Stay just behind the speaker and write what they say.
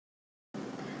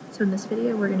So in this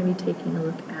video, we're going to be taking a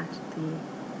look at the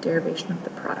derivation of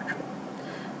the product rule.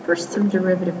 First, some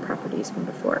derivative properties from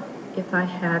before. If I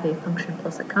have a function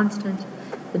plus a constant,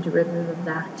 the derivative of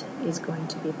that is going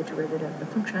to be the derivative of the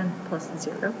function plus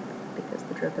 0, because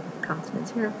the derivative of the constant is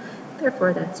 0.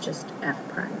 Therefore, that's just f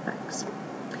prime of x.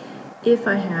 If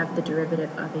I have the derivative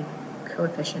of a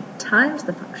coefficient times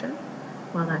the function,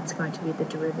 well, that's going to be the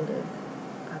derivative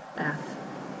of f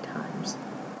times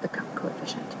the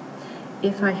coefficient.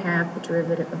 If I have the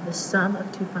derivative of the sum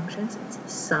of two functions, it's the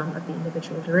sum of the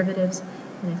individual derivatives.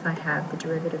 And if I have the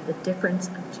derivative of the difference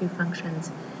of two functions,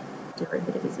 the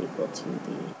derivative is equal to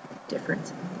the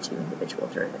difference of the two individual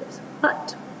derivatives.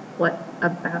 But what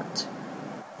about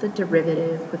the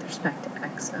derivative with respect to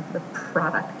x of the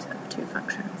product of two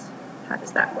functions? How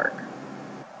does that work?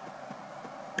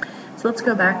 So let's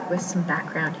go back with some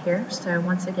background here. So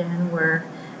once again, we're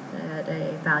at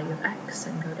a value of x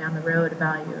and go down the road a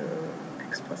value of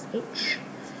x plus h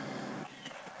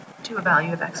to a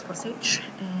value of x plus h.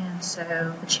 And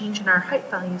so the change in our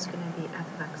height value is going to be f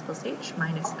of x plus h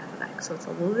minus f of x. So it's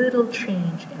a little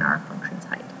change in our function's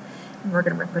height. And we're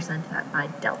going to represent that by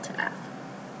delta f.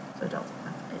 So delta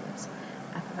f is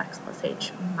f of x plus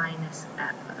h minus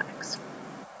f of x.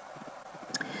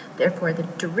 Therefore, the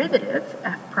derivative,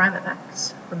 f prime of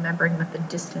x, remembering that the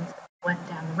distance went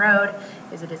down the road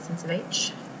is a distance of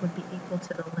h, would be equal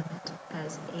to the limit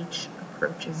as h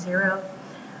approaches 0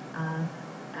 of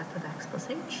f of x plus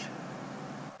h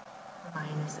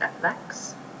minus f of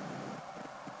x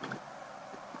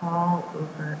all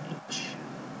over h.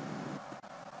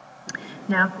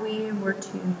 Now, if we were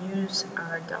to use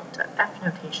our delta f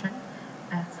notation,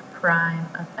 f prime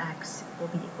of x will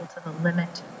be equal to the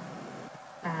limit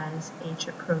as h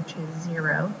approaches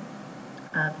 0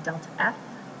 of delta f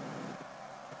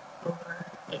over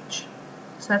h.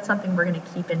 So that's something we're going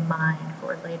to keep in mind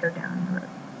for later down the road.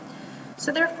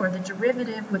 So therefore, the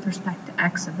derivative with respect to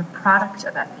x of the product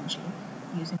of f and g,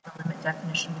 using the limit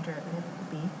definition of the derivative,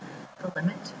 will be the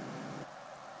limit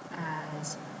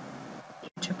as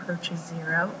h approaches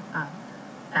 0 of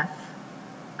f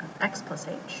of x plus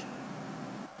h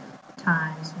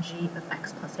times g of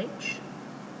x plus h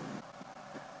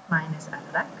minus f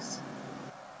of x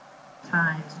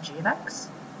times g of x,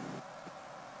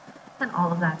 and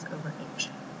all of that's over h.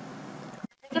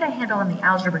 To get a handle on the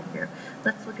algebra here,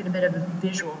 let's look at a bit of a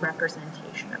visual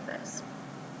representation of this.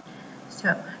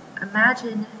 So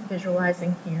imagine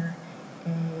visualizing here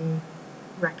a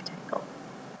rectangle,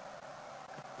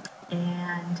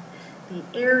 and the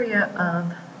area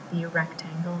of the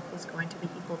rectangle is going to be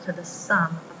equal to the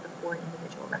sum of the four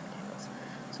individual rectangles.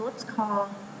 So let's call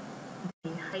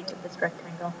the height of this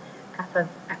rectangle f of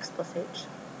x plus h,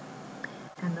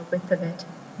 and the width of it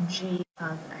g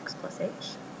of x plus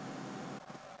h.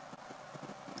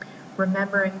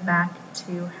 Remembering back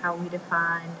to how we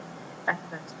defined f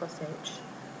of x plus h,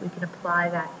 we can apply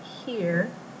that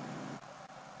here,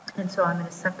 and so I'm going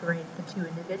to separate the two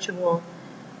individual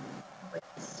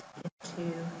widths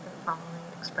into the following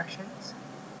expressions.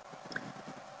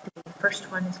 The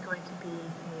first one is going to be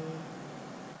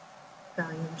a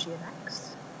value of g of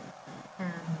x, and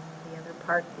the other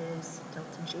part is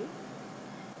delta g,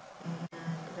 and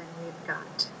then we've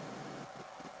got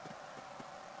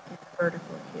in the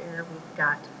vertical here, we've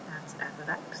got that's f of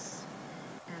x,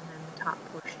 and then the top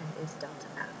portion is delta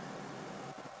f.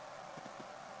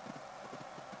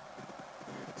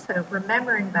 So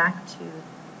remembering back to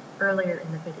earlier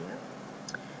in the video,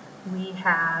 we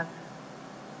have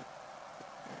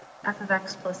f of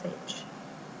x plus h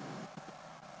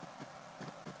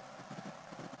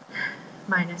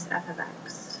minus f of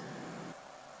x.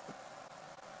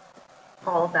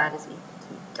 All of that is equal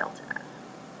to delta f.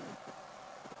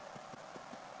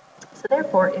 So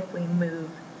therefore, if we move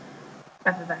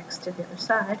f of x to the other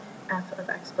side, f of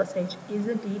x plus h is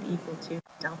indeed equal to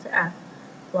delta f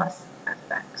plus f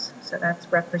of x. So that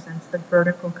represents the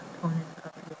vertical component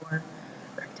of your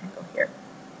rectangle here.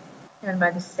 And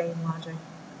by the same logic,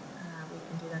 we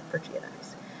can do that for g of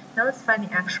x. Now let's find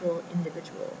the actual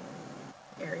individual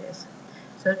areas.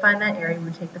 So to find that area, we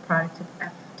would take the product of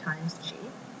f times g.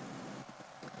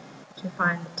 To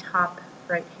find the top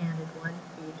right-handed one,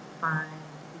 we'd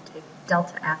take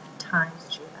delta f times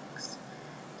g of x.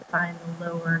 To find the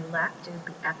lower left, it would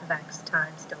be f of x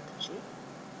times delta g.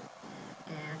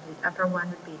 And the upper one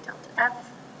would be delta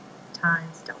f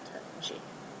times delta g.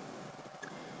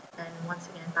 And once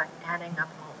again, by adding up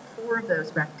all four of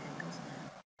those rectangles,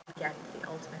 we get the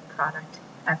ultimate product,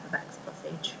 f of x plus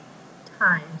h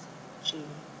times g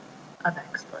of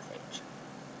x plus h.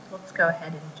 So let's go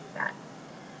ahead and do that,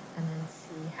 and then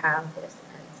see how this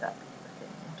ends up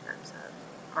in terms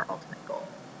of our ultimate goal.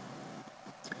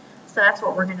 So that's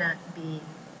what we're going to be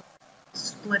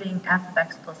splitting f of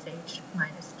x plus h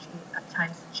minus g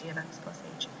times g of x plus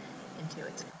h into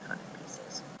its component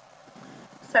pieces.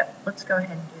 So let's go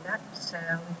ahead and do that. So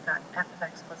we've got f of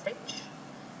x plus h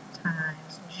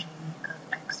times g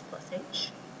of x plus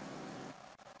h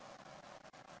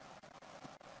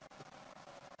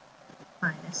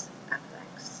minus f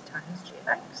of x times g of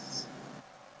x.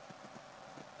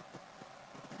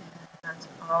 And that's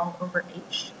all over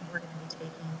h. We're going to be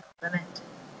taking the limit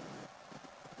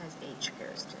as h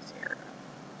goes to 0.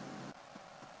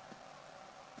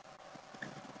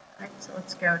 Alright, so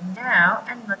let's go now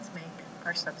and let's make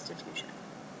our substitution.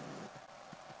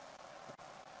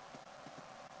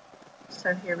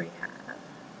 So here we have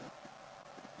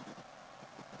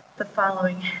the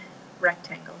following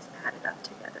rectangles added up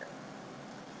together.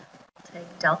 We'll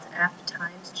take delta f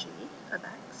times g of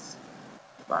x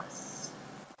plus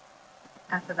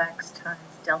f of x times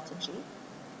delta g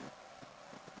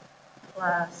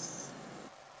plus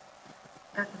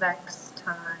f of x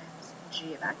times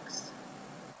g of x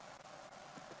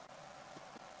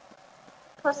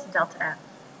plus delta f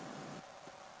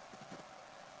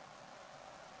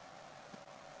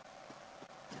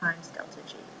times delta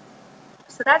g.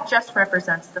 So that just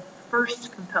represents the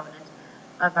first component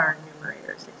of our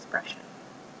numerator's expression,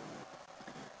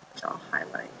 which I'll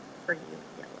highlight for you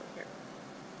in yellow here.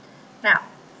 Now,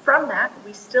 from that,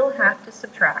 we still have to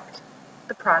subtract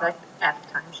the product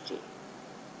f times g.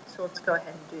 So let's go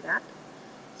ahead and do that.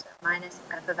 So minus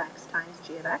f of x times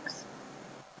g of x.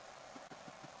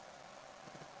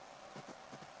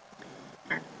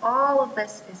 And all of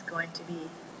this is going to be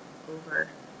over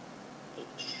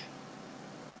h.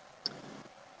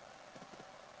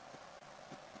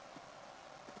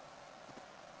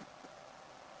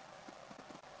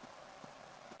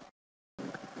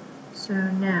 So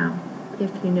now,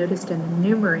 if you noticed in the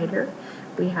numerator,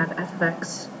 we have f of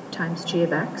x times g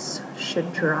of x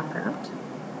should drop out.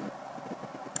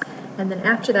 And then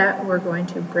after that, we're going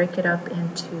to break it up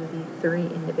into the 3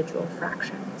 individual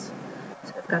fractions.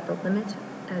 So we've got the limit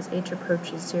as h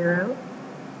approaches 0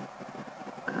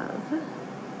 of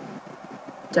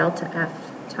delta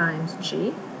f times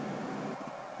g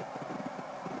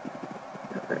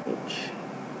over h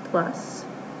plus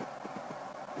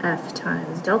f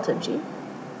times delta g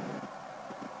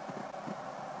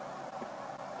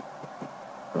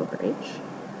over h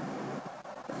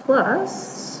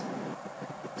plus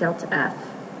delta f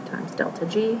times delta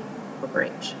g over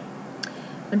h.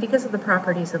 And because of the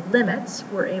properties of limits,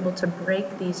 we're able to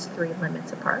break these 3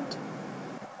 limits apart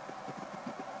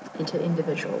into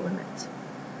individual limits.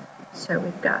 So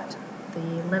we've got the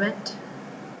limit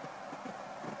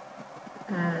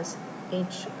as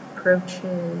h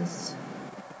approaches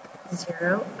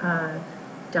 0 of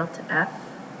delta f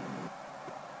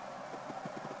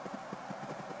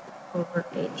over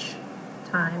h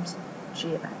times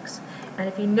g of x. And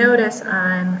if you notice,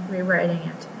 I'm rewriting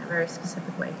it in a very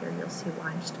specific way here. You'll see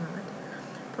why in just a moment.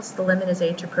 Plus the limit as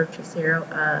h approaches 0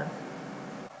 of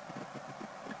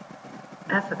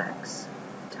f of x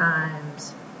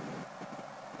times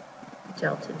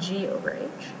delta g over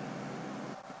h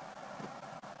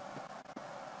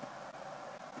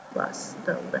plus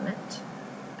the limit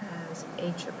as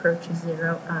h approaches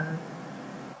 0 of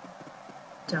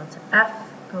delta f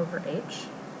over h.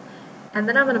 And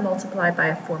then I'm going to multiply by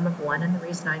a form of 1, and the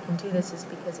reason I can do this is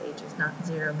because h is not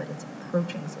 0, but it's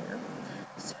approaching 0.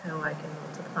 So I can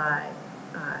multiply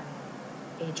by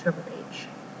h over h.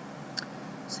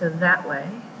 So that way,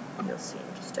 you'll see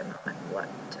in just a moment what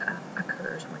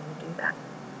occurs when you do that.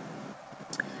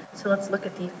 So let's look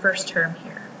at the first term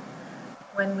here.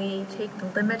 When we take the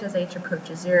limit as h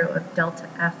approaches 0 of delta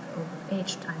f over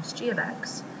h times g of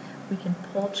x, we can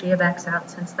pull g of x out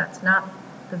since that's not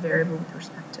the variable with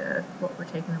respect to what we're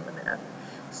taking the limit of.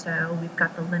 So we've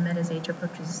got the limit as h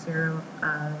approaches 0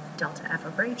 of delta f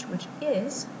over h, which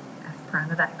is f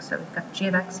prime of x. So we've got g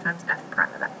of x times f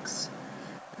prime of x.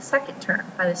 The second term,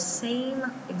 by the same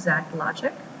exact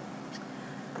logic,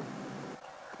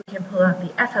 we can pull out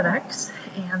the f of x,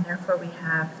 and therefore we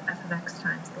have f of x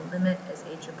times the limit as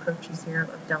h approaches 0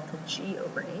 of delta g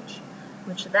over h,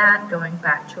 which that, going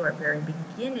back to our very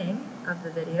beginning of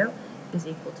the video, is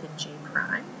equal to g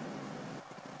prime.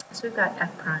 So we've got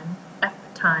f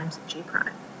times g prime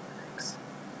of x.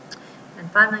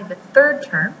 And finally, the third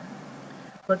term,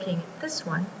 looking at this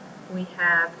one, we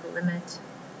have the limit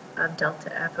of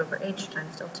delta f over h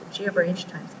times delta g over h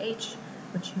times h,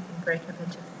 which you can break up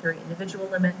into 3 individual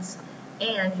limits.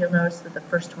 And you'll notice that the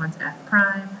first one's f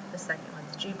prime, the second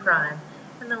one's g prime,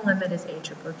 and the limit as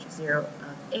h approaches 0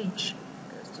 of h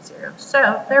goes to 0.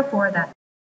 So, therefore, that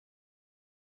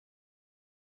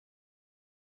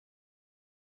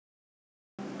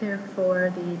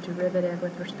Therefore, the derivative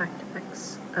with respect to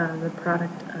x of the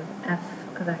product of f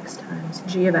of x times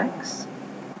g of x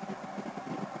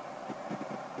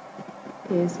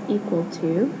is equal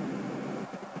to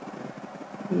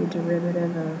the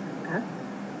derivative of f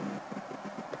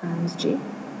times g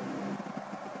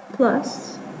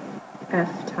plus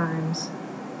f times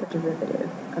the derivative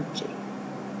of g.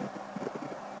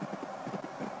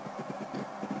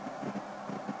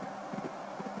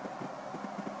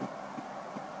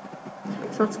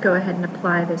 So let's go ahead and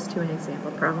apply this to an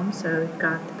example problem. So we've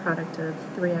got the product of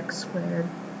 3x squared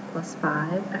plus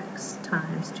 5x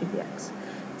times 2bx.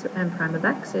 So m prime of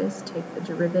x is take the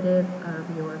derivative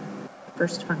of your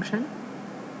first function,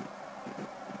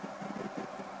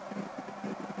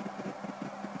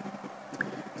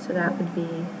 so that would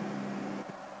be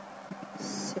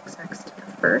 6x to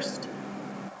the first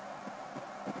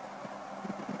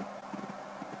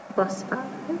plus 5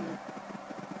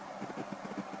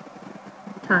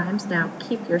 times, now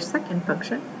keep your second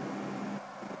function,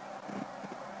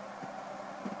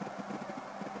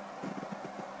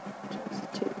 which is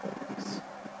 2x,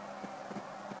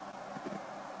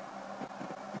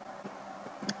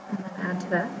 and then add to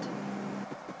that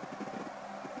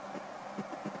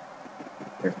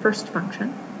your first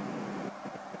function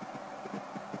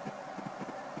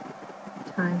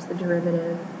times the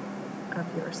derivative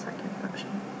of your second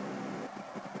function.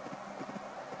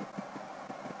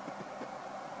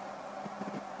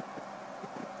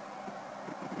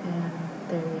 And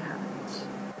there you have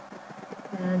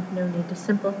it. And no need to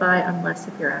simplify unless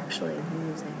if you're actually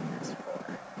using this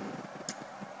for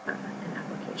an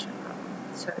application problem.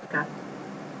 So we've got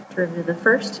derivative of the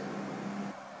first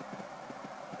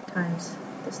times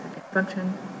the second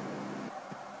function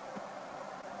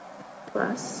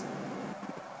plus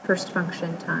first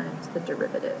function times the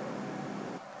derivative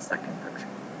of the second function.